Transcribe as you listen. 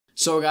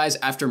So guys,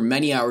 after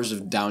many hours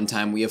of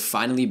downtime, we have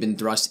finally been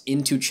thrust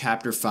into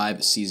Chapter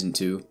 5 Season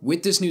 2.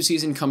 With this new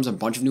season comes a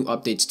bunch of new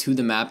updates to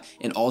the map,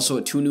 and also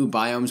 2 new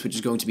biomes, which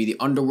is going to be the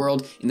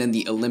Underworld, and then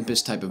the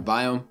Olympus type of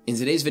biome. In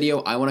today's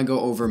video, I want to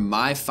go over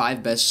my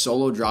 5 best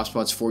solo drop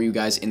spots for you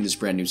guys in this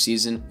brand new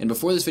season. And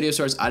before this video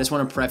starts, I just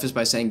want to preface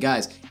by saying,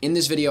 guys, in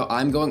this video,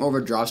 I'm going over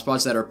drop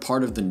spots that are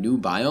part of the new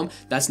biome.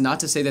 That's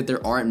not to say that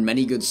there aren't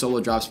many good solo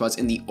drop spots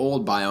in the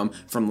old biome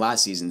from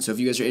last season. So if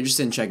you guys are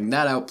interested in checking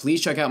that out, please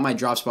check out my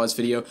drop spots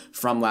video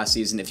from last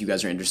season if you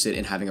guys are interested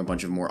in having a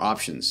bunch of more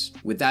options.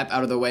 With that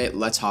out of the way,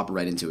 let's hop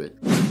right into it.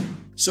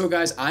 So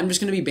guys, I'm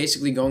just going to be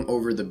basically going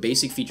over the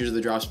basic features of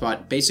the drop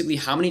spot, basically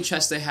how many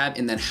chests they have,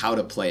 and then how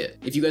to play it.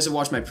 If you guys have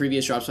watched my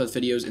previous drop spot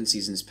videos in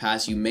seasons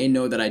past, you may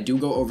know that I do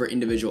go over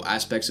individual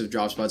aspects of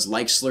drop spots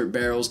like slurp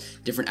barrels,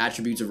 different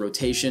attributes of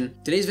rotation.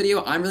 Today's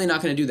video, I'm really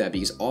not going to do that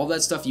because all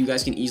that stuff you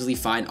guys can easily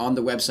find on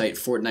the website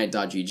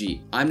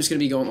fortnite.gg. I'm just going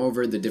to be going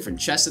over the different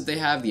chests that they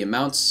have, the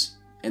amounts,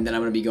 and then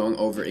I'm going to be going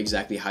over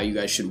exactly how you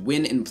guys should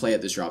win and play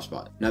at this drop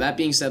spot. Now that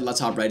being said,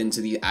 let's hop right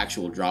into the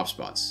actual drop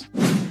spots.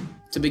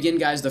 To begin,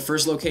 guys, the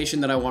first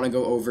location that I want to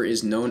go over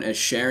is known as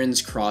Sharon's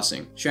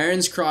Crossing.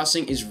 Sharon's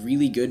Crossing is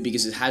really good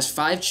because it has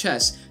 5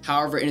 chests,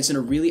 however, and it's in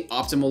a really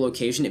optimal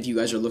location if you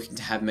guys are looking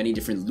to have many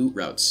different loot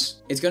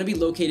routes. It's going to be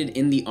located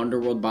in the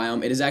Underworld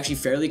biome. It is actually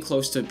fairly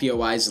close to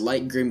POIs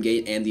like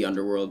Grimgate and the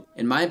Underworld.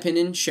 In my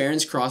opinion,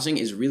 Sharon's Crossing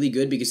is really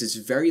good because it's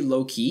very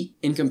low-key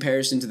in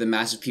comparison to the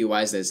massive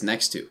POIs that it's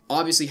next to.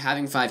 Obviously,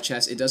 having 5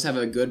 chests, it does have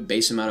a good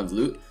base amount of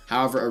loot.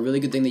 However, a really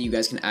good thing that you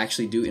guys can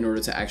actually do in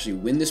order to actually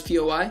win this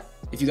POI,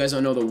 if you guys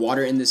don't know, the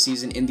water in this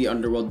season in the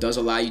Underworld does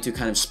allow you to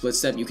kind of split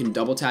step. You can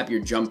double tap your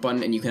jump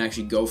button and you can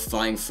actually go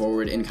flying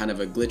forward in kind of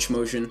a glitch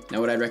motion.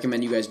 Now what I'd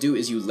recommend you guys do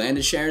is you land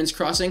at Sharon's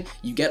Crossing,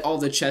 you get all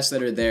the chests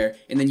that are there,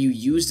 and then you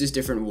use this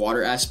different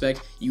water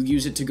aspect. You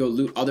use it to go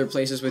loot other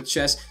places with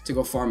chests, to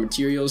go farm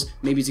materials,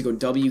 maybe to go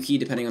W key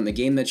depending on the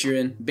game that you're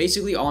in.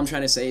 Basically, all I'm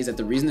trying to say is that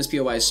the reason this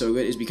POI is so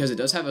good is because it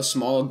does have a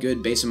small,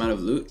 good base amount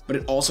of loot, but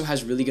it also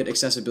has really good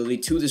accessibility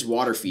to this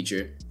water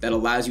feature that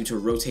allows you to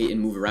rotate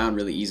and move around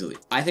really easily.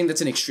 I think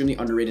that's an extremely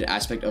underrated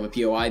aspect of a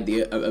POI,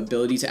 the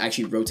ability to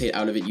actually rotate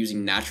out of it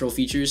using natural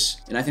features.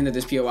 And I think that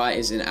this POI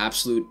is an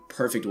absolute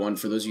perfect one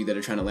for those of you that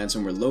are trying to land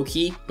somewhere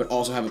low-key, but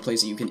also have a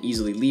place that you can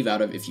easily leave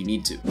out of if you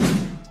need to.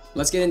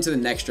 Let's get into the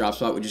next drop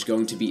spot, which is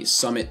going to be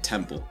Summit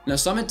Temple. Now,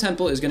 Summit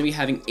Temple is going to be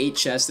having 8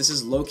 chests. This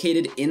is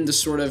located in the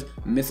sort of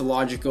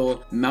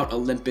mythological Mount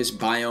Olympus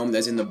biome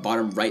that's in the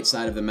bottom right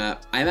side of the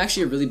map. I'm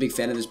actually a really big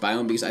fan of this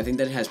biome because I think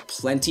that it has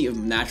plenty of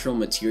natural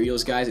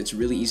materials, guys. It's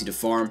really easy to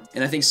farm,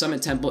 and I think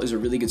Summit Temple is a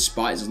really good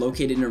spot. It's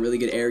located in a really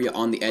good area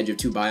on the edge of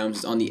 2 biomes.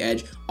 It's on the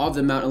edge of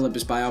the Mount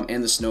Olympus biome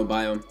and the snow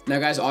biome. Now,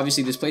 guys,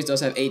 obviously this place does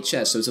have 8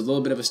 chests, so it's a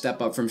little bit of a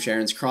step up from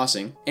Sharon's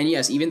Crossing. And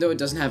yes, even though it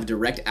doesn't have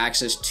direct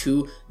access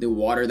to the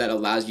water that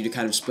allows you to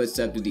kind of split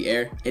step through the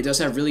air, it does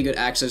have really good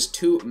access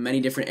to many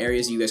different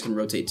areas you guys can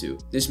rotate to.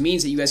 This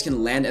means that you guys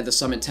can land at the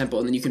Summit Temple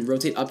and then you can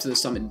rotate up to the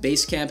Summit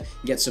Base Camp,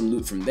 get some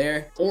loot from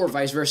there, or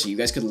vice versa. You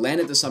guys could land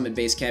at the Summit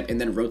Base Camp and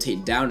then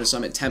rotate down to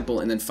Summit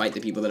Temple and then fight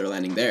the people that are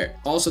landing there.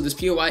 Also, this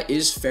POI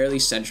is fairly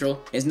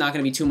central. It's not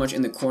going to be too much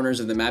in the corners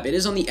of the map. It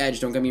is on the edge,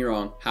 don't get me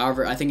wrong.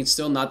 However, I think it's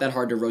still not that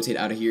hard to rotate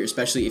out of here,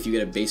 especially if you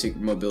get a basic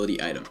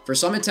mobility item. For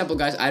Summit Temple,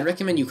 guys, I'd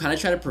recommend you kind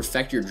of try to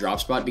perfect your drop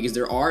spot because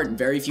there are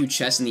very few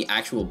chests in the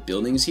actual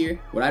buildings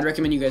here. What I'd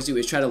recommend you guys do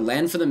is try to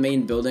land for the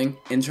main building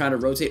and try to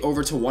rotate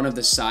over to one of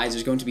the sides.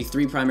 There's going to be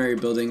 3 primary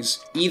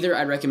buildings. Either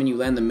I'd recommend you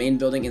land the main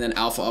building and then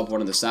alpha up one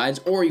of the sides,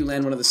 or you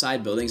land one of the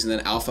side buildings and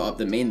then alpha up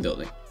the main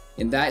building.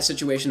 In that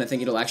situation, I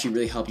think it'll actually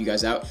really help you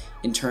guys out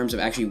in terms of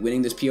actually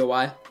winning this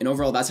POI. And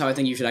overall, that's how I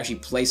think you should actually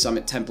play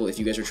Summit Temple if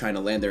you guys are trying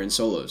to land there in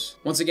solos.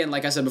 Once again,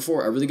 like I said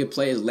before, a really good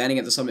play is landing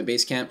at the Summit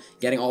Base Camp,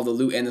 getting all the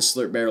loot and the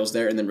slurp barrels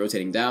there, and then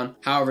rotating down.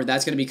 However,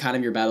 that's going to be kind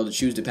of your battle to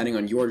choose depending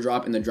on your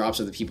drop and the drops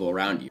of the people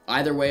around you.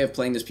 Either way of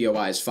playing this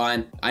POI is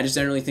fine. I just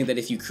generally think that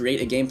if you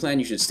create a game plan,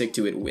 you should stick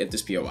to it with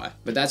this POI.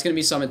 But that's going to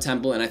be Summit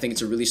Temple, and I think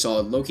it's a really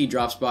solid low-key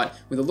drop spot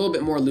with a little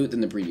bit more loot than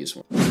the previous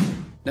one.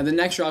 Now the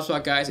next drop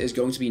spot, guys, is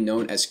going to be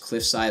known as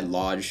Cliffside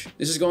Lodge.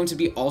 This is going to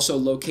be also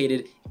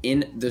located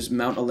in this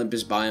Mount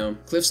Olympus biome.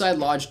 Cliffside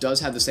Lodge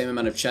does have the same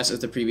amount of chests as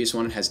the previous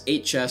one. It has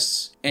 8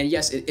 chests. And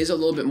yes, it is a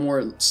little bit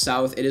more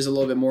south. It is a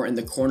little bit more in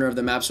the corner of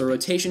the map. So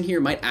rotation here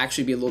might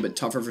actually be a little bit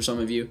tougher for some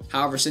of you.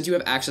 However, since you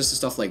have access to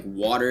stuff like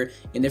water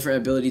and different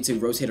ability to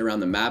rotate around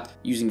the map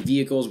using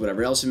vehicles,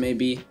 whatever else it may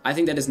be, I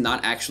think that is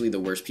not actually the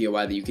worst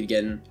POI that you could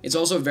get in. It's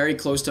also very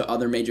close to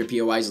other major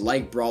POIs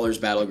like Brawler's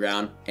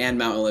Battleground and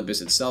Mount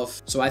Olympus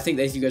itself. So I think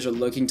that if you guys are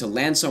looking to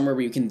land somewhere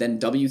where you can then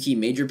W key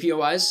major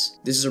POIs,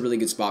 this is a really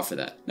good spot for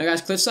that. Now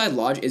guys, Cliffside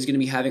Lodge is going to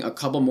be having a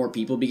couple more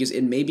people because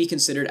it may be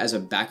considered as a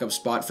backup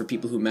spot for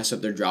people who mess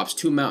up their drops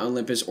to Mount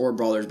Olympus or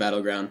Brawler's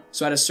Battleground.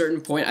 So at a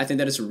certain point, I think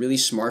that it's really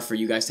smart for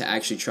you guys to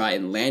actually try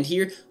and land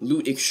here,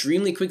 loot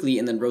extremely quickly,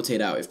 and then rotate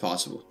out if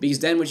possible. Because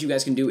then what you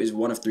guys can do is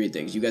one of three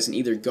things. You guys can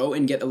either go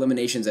and get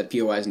eliminations at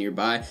POIs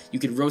nearby, you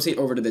could rotate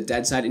over to the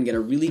dead side and get a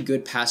really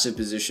good passive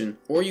position,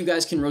 or you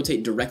guys can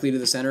rotate directly to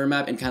the center of the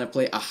map and kind of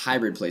play a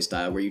hybrid play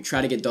style where you try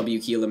to get W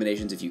key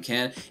eliminations if you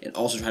can, and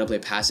also try to play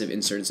passive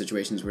in certain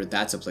situations where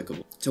that's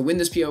applicable. To win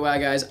this POI,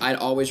 guys, I'd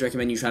always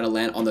recommend you try to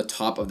land on the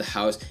top of the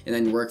house and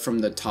then work from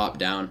the top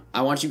down.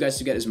 I want you guys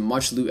to get as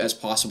much loot as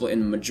possible,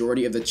 and the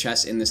majority of the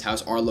chests in this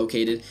house are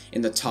located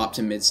in the top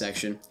to mid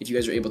section. If you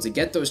guys are able to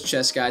get those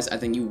chests, guys, I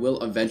think you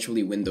will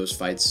eventually win those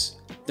fights.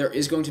 There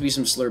is going to be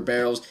some slurp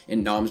barrels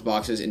and noms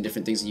boxes and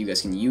different things that you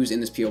guys can use in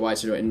this POI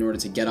in order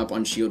to get up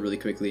on shield really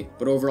quickly.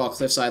 But overall,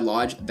 Cliffside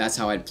Lodge, that's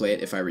how I'd play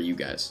it if I were you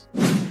guys.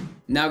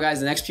 Now guys,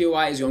 the next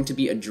POI is going to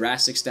be a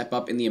drastic step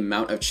up in the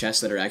amount of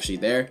chests that are actually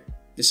there.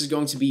 This is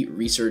going to be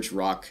Research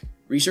Rock.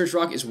 Research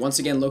Rock is once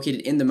again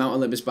located in the Mount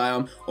Olympus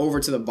biome over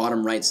to the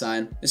bottom right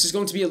side. This is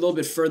going to be a little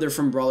bit further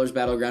from Brawler's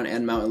Battleground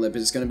and Mount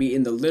Olympus. It's going to be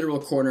in the literal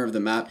corner of the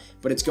map,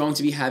 but it's going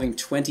to be having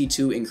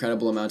 22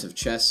 incredible amounts of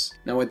chests.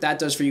 Now what that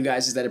does for you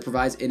guys is that it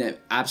provides an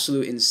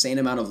absolute insane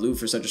amount of loot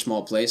for such a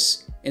small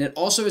place. And it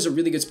also is a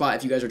really good spot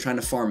if you guys are trying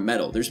to farm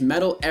metal. There's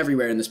metal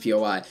everywhere in this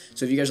POI,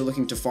 so if you guys are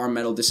looking to farm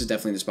metal, this is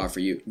definitely the spot for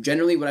you.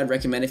 Generally, what I'd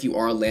recommend if you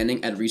are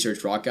landing at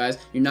Research Rock, guys,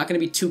 you're not going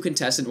to be too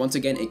contested. Once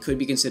again, it could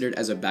be considered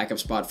as a backup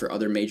spot for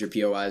other major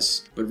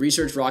POIs. But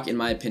Research Rock, in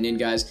my opinion,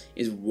 guys,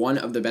 is one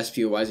of the best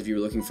POIs if you're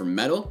looking for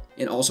metal,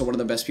 and also one of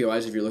the best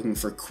POIs if you're looking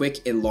for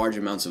quick and large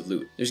amounts of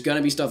loot. There's going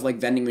to be stuff like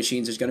vending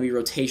machines, there's going to be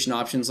rotation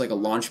options like a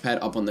launch pad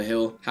up on the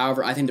hill.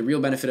 However, I think the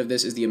real benefit of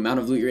this is the amount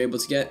of loot you're able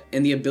to get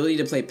and the ability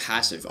to play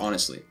passive,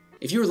 honestly.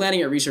 If you're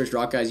landing at Research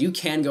Rock, guys, you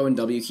can go in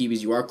W key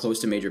because you are close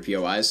to major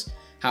POIs.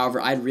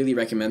 However, I'd really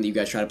recommend that you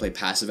guys try to play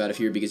passive out of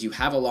here because you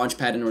have a launch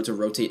pad in order to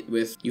rotate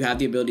with. You have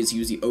the ability to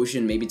use the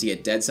ocean, maybe to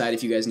get dead side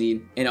if you guys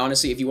need. And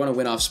honestly, if you want to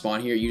win off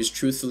spawn here, you just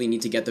truthfully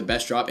need to get the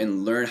best drop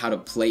and learn how to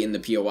play in the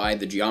POI,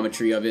 the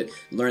geometry of it,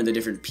 learn the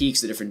different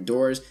peaks, the different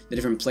doors, the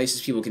different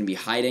places people can be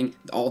hiding.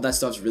 All that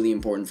stuff's really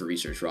important for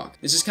Research Rock.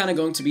 This is kind of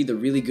going to be the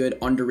really good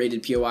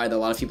underrated POI that a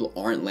lot of people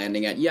aren't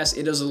landing at. Yes,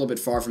 it is a little bit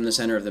far from the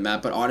center of the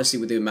map, but honestly,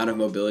 with the amount of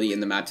mobility in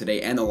the map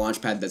today and the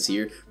launch pad that's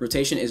here,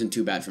 rotation isn't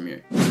too bad from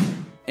here.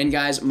 And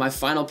guys, my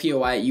final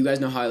POI, you guys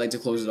know how I like to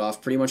close it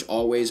off, pretty much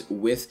always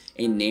with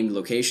a named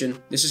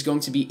location. This is going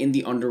to be in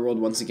the Underworld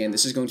once again.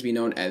 This is going to be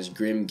known as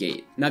Grim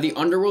Gate. Now, the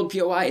Underworld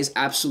POI is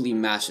absolutely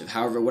massive.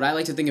 However, what I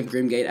like to think of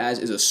Grim Gate as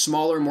is a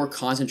smaller, more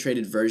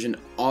concentrated version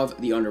of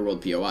the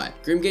Underworld POI.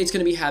 Grim Gate's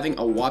going to be having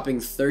a whopping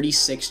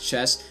 36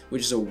 chests,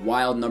 which is a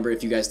wild number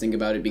if you guys think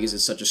about it because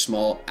it's such a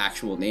small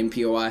actual name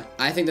POI.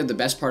 I think that the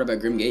best part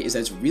about Grim Gate is that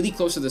it's really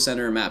close to the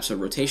center of the map, so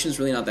rotation is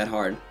really not that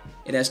hard.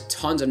 It has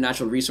tons of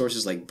natural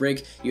resources like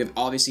brick. You have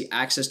obviously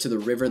access to the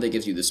river that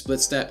gives you the split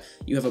step.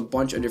 You have a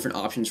bunch of different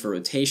options for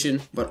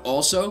rotation, but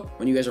also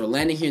when you guys are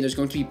landing here, there's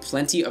going to be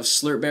plenty of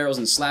slurp barrels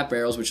and slap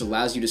barrels, which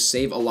allows you to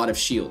save a lot of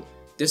shield.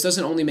 This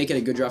doesn't only make it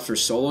a good drop for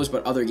solos,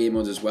 but other game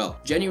modes as well.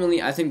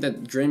 Genuinely, I think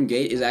that Grim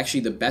Gate is actually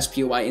the best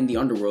POI in the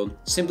Underworld,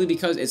 simply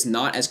because it's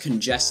not as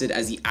congested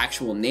as the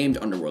actual named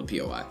Underworld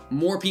POI.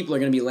 More people are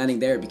going to be landing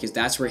there because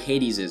that's where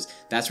Hades is.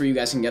 That's where you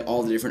guys can get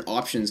all the different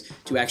options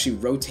to actually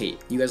rotate.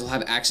 You guys will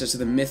have access to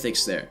the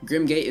mythics there.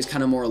 Grim Gate is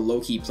kind of more a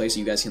low-key place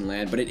you guys can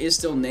land, but it is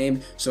still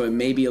named, so it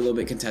may be a little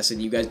bit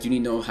contested. You guys do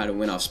need to know how to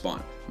win off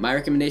spawn. My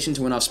recommendation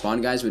to win off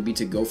spawn, guys, would be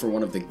to go for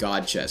one of the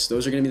god chests.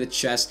 Those are going to be the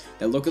chests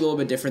that look a little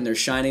bit different. They're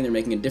shining, they're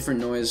making a different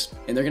noise,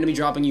 and they're going to be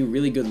dropping you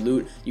really good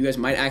loot. You guys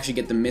might actually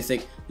get the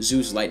mythic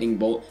Zeus lightning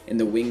bolt and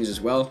the wings as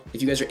well.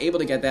 If you guys are able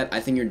to get that, I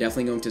think you're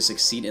definitely going to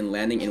succeed in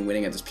landing and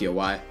winning at this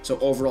POI. So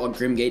overall,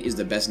 Grim Gate is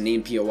the best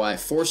named POI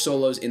for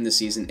solos in the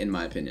season, in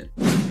my opinion.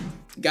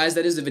 Guys,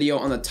 that is the video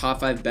on the top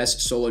 5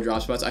 best solo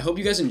drop spots. I hope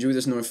you guys enjoy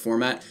this new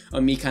format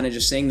of me kind of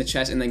just saying the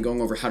chest and then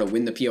going over how to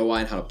win the POI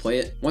and how to play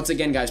it. Once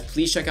again, guys,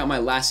 please check out my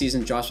last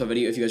season drop spot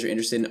video if you guys are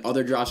interested in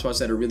other drop spots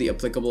that are really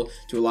applicable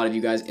to a lot of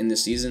you guys in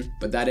this season.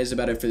 But that is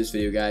about it for this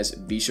video, guys.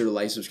 Be sure to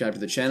like, subscribe to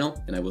the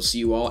channel, and I will see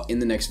you all in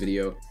the next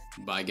video.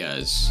 Bye,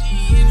 guys.